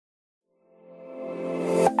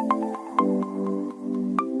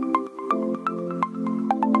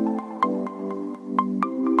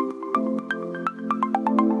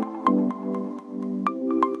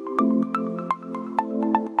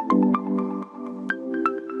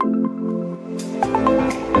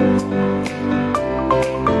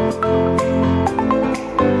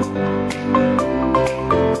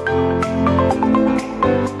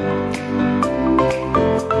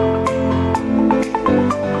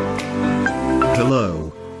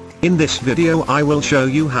In this video I will show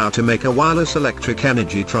you how to make a wireless electric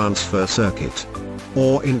energy transfer circuit,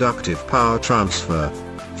 or inductive power transfer.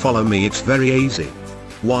 Follow me, it's very easy.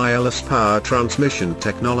 Wireless power transmission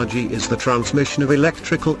technology is the transmission of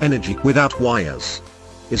electrical energy without wires.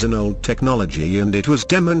 Is an old technology and it was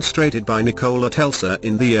demonstrated by Nikola Tesla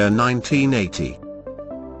in the year 1980.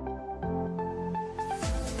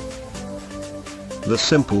 The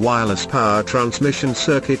simple wireless power transmission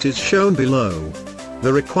circuit is shown below.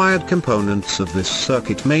 The required components of this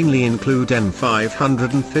circuit mainly include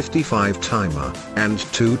N555 timer, and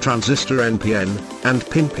 2 transistor NPN, and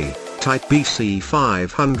PNP, type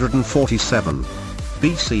BC547,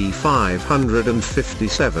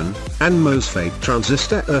 BC557, and mosfet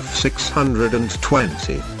transistor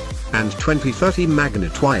F620, and 2030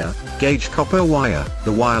 magnet wire, gauge copper wire.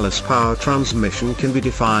 The wireless power transmission can be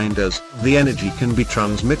defined as, the energy can be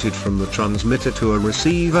transmitted from the transmitter to a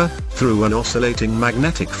receiver, through an oscillating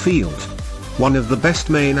magnetic field. One of the best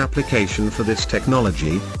main application for this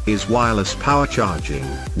technology, is wireless power charging.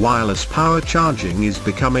 Wireless power charging is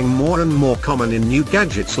becoming more and more common in new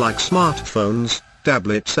gadgets like smartphones,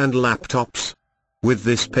 tablets and laptops. With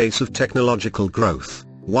this pace of technological growth,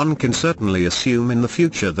 one can certainly assume in the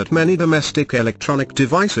future that many domestic electronic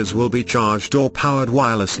devices will be charged or powered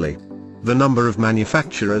wirelessly. The number of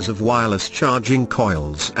manufacturers of wireless charging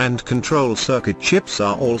coils and control circuit chips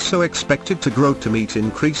are also expected to grow to meet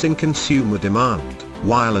increasing consumer demand.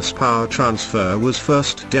 Wireless power transfer was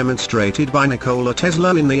first demonstrated by Nikola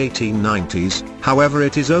Tesla in the 1890s, however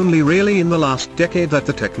it is only really in the last decade that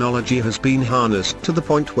the technology has been harnessed to the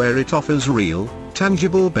point where it offers real,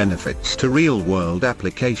 tangible benefits to real-world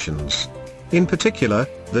applications. In particular,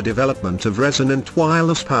 the development of resonant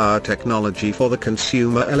wireless power technology for the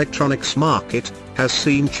consumer electronics market, has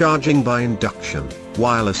seen charging by induction,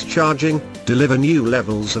 wireless charging, deliver new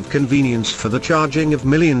levels of convenience for the charging of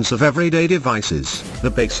millions of everyday devices.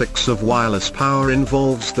 The basics of wireless power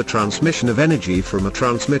involves the transmission of energy from a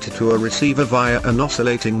transmitter to a receiver via an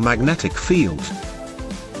oscillating magnetic field.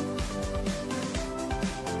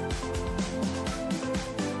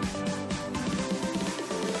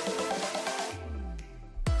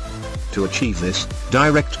 To achieve this,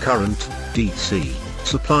 direct current, DC,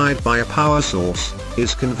 supplied by a power source,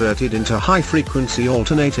 is converted into high-frequency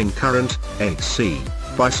alternating current, AC,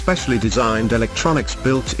 by specially designed electronics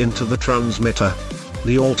built into the transmitter.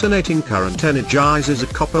 The alternating current energizes a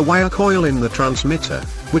copper wire coil in the transmitter,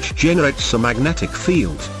 which generates a magnetic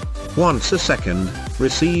field. Once a second,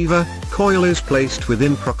 receiver coil is placed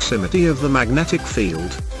within proximity of the magnetic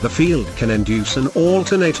field, the field can induce an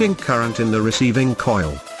alternating current in the receiving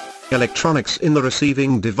coil. Electronics in the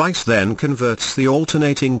receiving device then converts the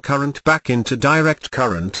alternating current back into direct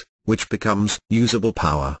current, which becomes usable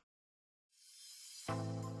power.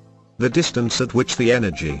 The distance at which the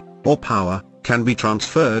energy, or power, can be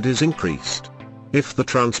transferred is increased. If the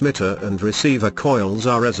transmitter and receiver coils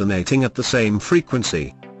are resonating at the same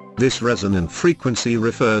frequency, this resonant frequency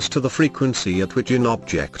refers to the frequency at which an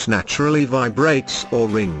object naturally vibrates or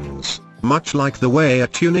rings, much like the way a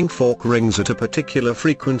tuning fork rings at a particular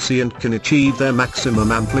frequency and can achieve their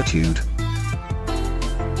maximum amplitude.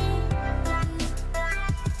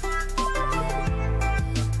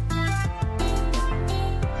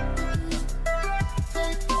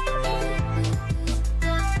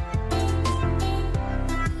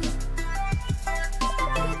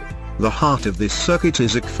 The heart of this circuit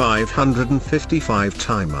is a 555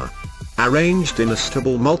 timer. Arranged in a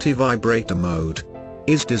stable multi-vibrator mode,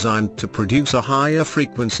 is designed to produce a higher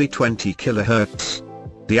frequency 20 kHz.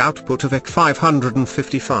 The output of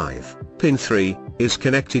EC555, pin 3, is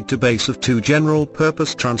connected to base of 2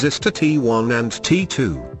 general-purpose transistor T1 and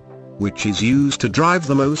T2, which is used to drive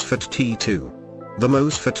the MOSFET T2. The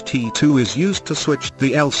MOSFET T2 is used to switch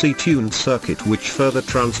the LC tuned circuit, which further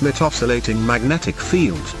transmit oscillating magnetic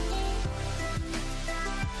field.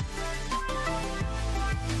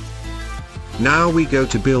 Now we go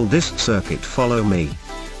to build this circuit. Follow me.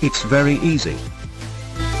 It's very easy.